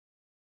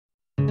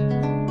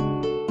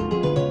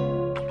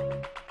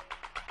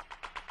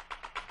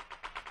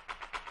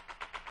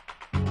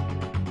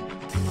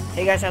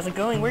Hey guys, how's it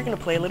going? We're gonna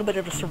play a little bit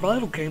of a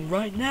survival game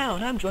right now,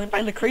 and I'm joined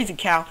by the crazy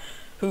cow,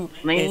 who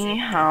is...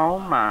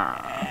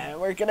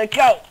 we're gonna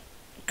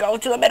go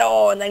to the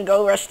middle, and then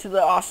go rush to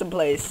the awesome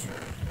place.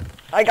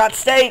 I got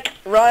steak.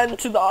 Run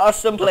to the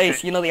awesome place.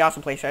 Okay. You know the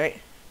awesome place, right?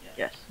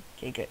 Yes.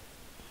 Okay, good.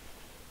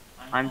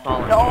 I'm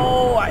following.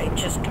 No, I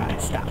just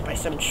got stopped by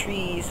some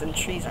trees, and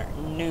trees aren't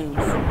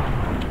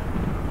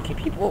noobs. Okay,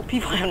 people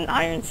have an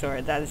iron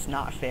sword. That is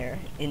not fair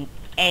in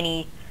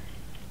any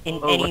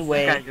What's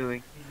way. this guy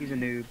doing? He's a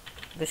noob.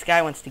 This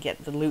guy wants to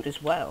get the loot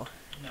as well.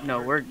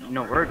 No, we're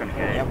gonna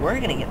get it. Yeah, we're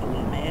gonna get the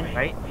loot, man.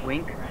 Right?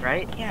 Wink,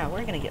 right? Yeah,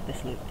 we're gonna get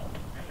this loot.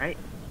 Right?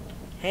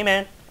 Hey,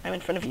 man, I'm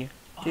in front of you.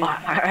 Dude. Oh,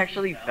 I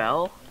actually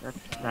fell? That's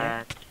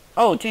sad.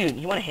 Oh, dude,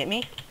 you wanna hit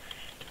me?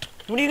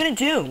 What are you gonna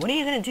do? What are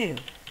you gonna do?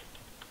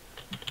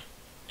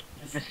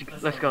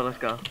 Let's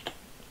go.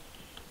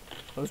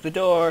 Close the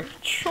door.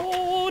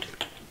 Chord.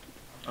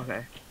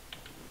 Okay.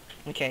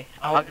 Okay,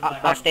 I'll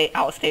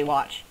I'll stay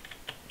watch.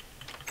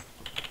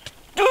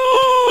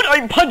 Dude,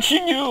 I'm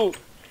punching you!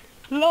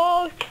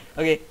 Lol.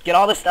 Okay, get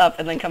all this stuff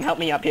and then come help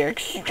me up here.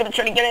 She's gonna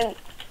try to get in.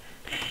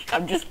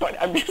 I'm just close.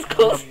 I'm just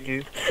close.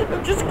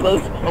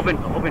 Open.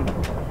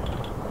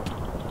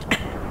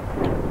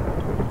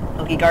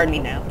 Okay, guard me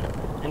now.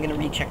 I'm gonna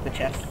recheck the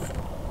chests.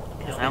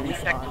 I only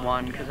checked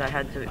one because I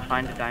had to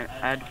find a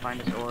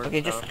sword.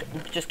 Okay, so.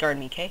 just guard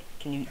me, okay?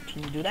 Can you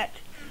do that?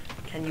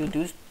 Can you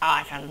do? Ah,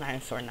 I found an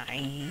iron sword.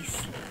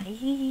 Nice.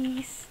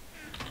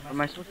 What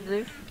am I supposed to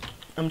do?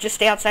 Just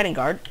stay outside and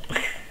guard,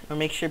 or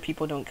make sure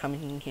people don't come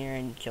in here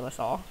and kill us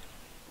all.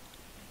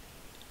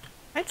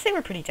 I'd say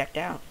we're pretty decked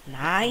out.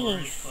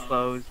 Nice.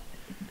 Close.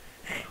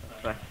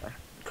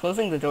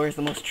 Closing the door is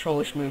the most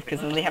trollish move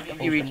because then they have to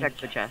open. You recheck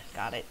the chest.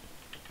 Got it.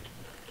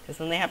 Because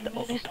then they have to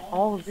open.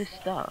 All of this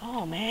stuff.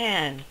 Oh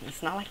man,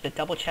 it's not like the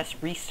double chest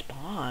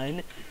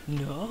respawn.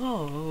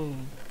 No.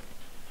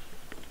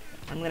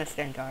 I'm gonna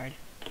stand guard.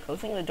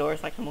 Closing the door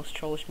is like the most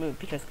trollish move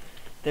because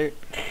they're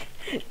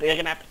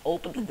gonna have to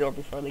open the door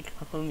before they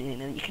come in,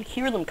 and you can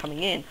hear them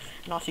coming in,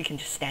 and also you can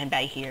just stand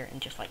by here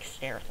and just like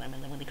stare at them,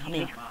 and then when they come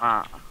in.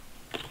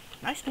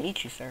 Nice to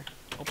meet you, sir.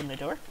 Open the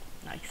door.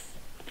 Nice.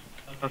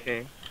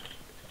 Okay.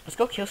 Let's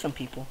go kill some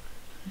people.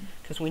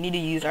 Because we need to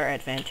use our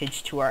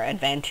advantage to our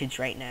advantage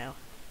right now.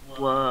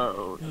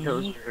 Whoa,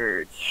 those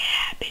words.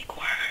 Yeah, big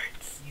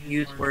words.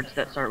 Use words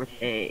that start with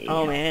A.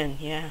 Oh man,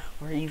 yeah,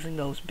 we're using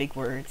those big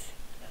words.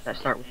 That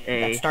start with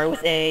A. That start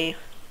with A.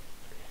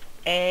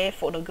 A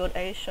for the good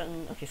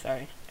Asian. Okay,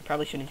 sorry. I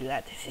probably shouldn't do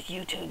that. This is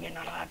YouTube. You're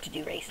not allowed to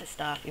do racist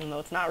stuff, even though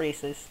it's not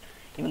racist.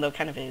 Even though it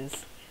kind of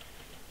is.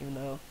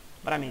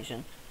 But I'm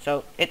Asian.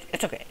 So, it's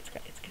okay. It's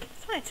good.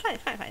 It's fine.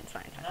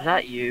 Is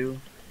that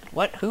you?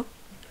 What? Who?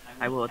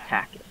 I will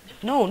attack it.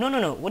 No.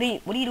 What are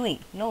you doing?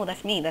 No,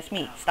 that's me.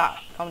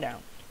 Stop. Calm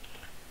down.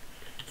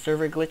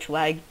 Server glitch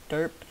lag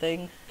derp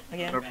thing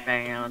again. Or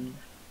ban.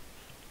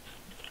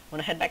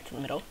 Wanna head back to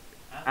the middle?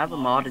 I have a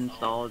mod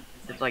installed.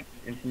 It's like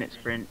infinite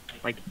sprint.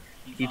 Like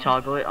you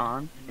toggle it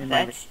on.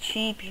 That's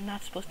cheap. You're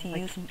not supposed to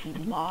use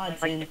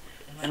mods in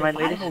my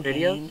latest survival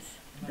videos. games.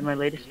 In my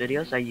latest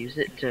videos, I use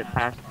it to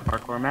pass the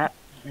parkour map,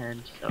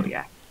 and so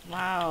yeah.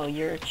 Wow,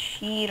 you're a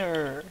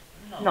cheater.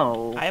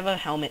 No. I have a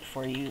helmet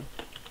for you.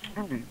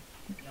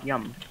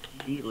 Yum.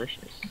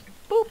 Delicious.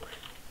 Boop.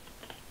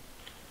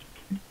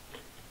 Do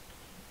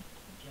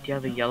you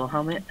have a yellow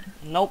helmet?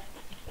 Nope.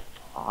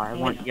 Oh, I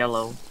want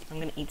yellow. I'm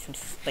gonna eat some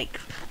steak.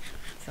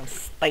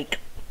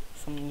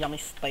 Some yummy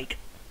steak.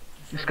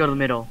 Let's go to the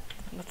middle.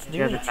 Let's We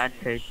do have it. an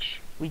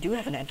advantage. We do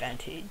have an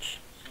advantage.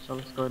 So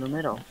let's go to the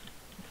middle.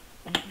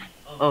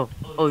 Oh,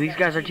 these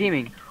guys are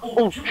teaming.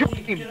 Oh, triple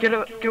team. Get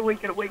away.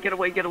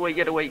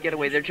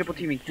 They're triple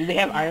teaming. Do they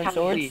have iron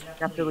swords? You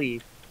have to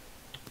leave.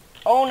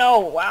 Oh no!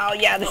 Wow,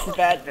 yeah, this is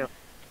bad.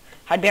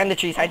 Hide behind the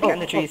trees.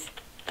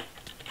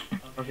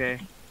 Okay.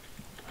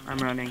 I'm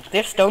running. They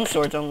have stone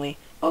swords only.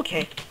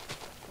 Okay.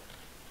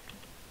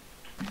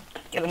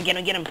 Get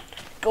him.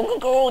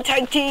 Go,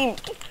 tag team!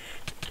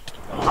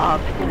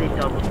 Because they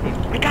double team.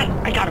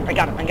 I got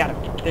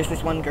him. There's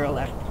this one girl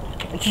left.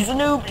 And she's a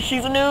noob!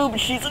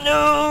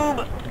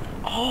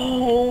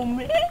 Oh,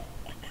 man!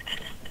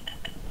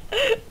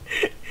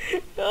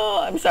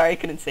 Oh, I'm sorry I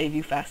couldn't save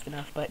you fast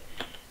enough, but...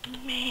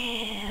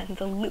 Man,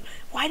 the loot...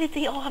 Why did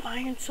they all have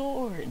iron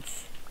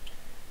swords?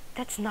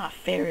 That's not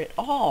fair at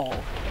all.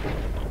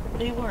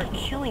 They were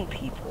killing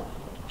people.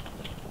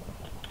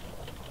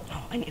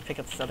 Oh, I need to pick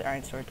up this other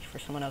iron sword before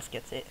someone else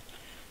gets it.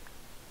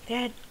 They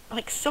had,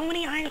 like, so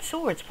many iron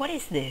swords. What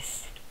is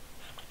this?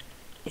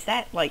 Is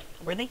that, like,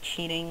 were they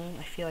cheating?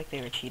 I feel like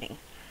they were cheating.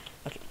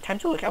 Okay, time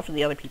to look out for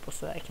the other people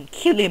so that I can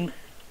kill him.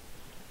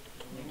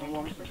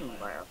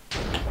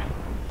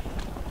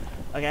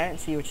 Okay, I didn't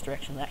see which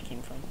direction that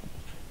came from.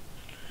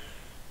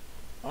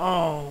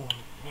 Oh,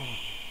 man.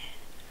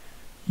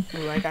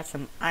 Ooh, I got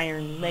some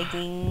iron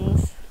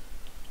leggings.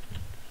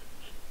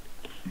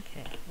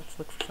 Okay, let's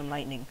look for some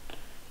lightning.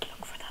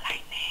 Look for the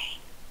lightning.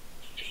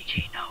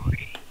 GG, no. Where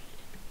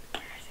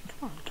is it?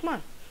 Come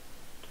on.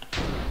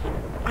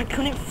 I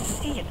couldn't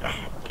see it. Ugh,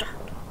 dark.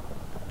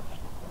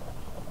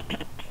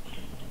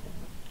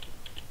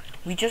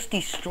 We just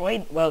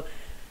destroyed, well,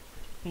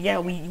 yeah,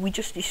 we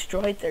just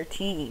destroyed their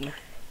team.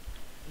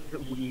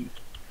 We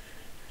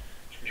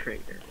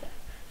traitor.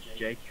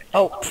 JK.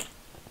 Oh,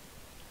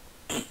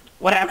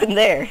 what happened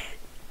there?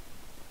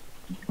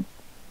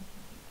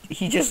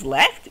 He just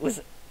left?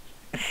 Was...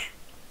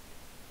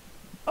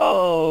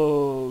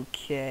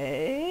 Okay.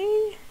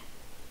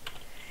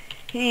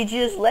 He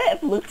just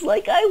left. Looks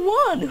like I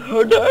won.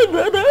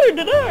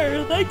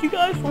 Thank you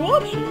guys for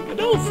watching, and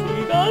I'll see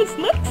you guys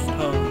next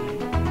time.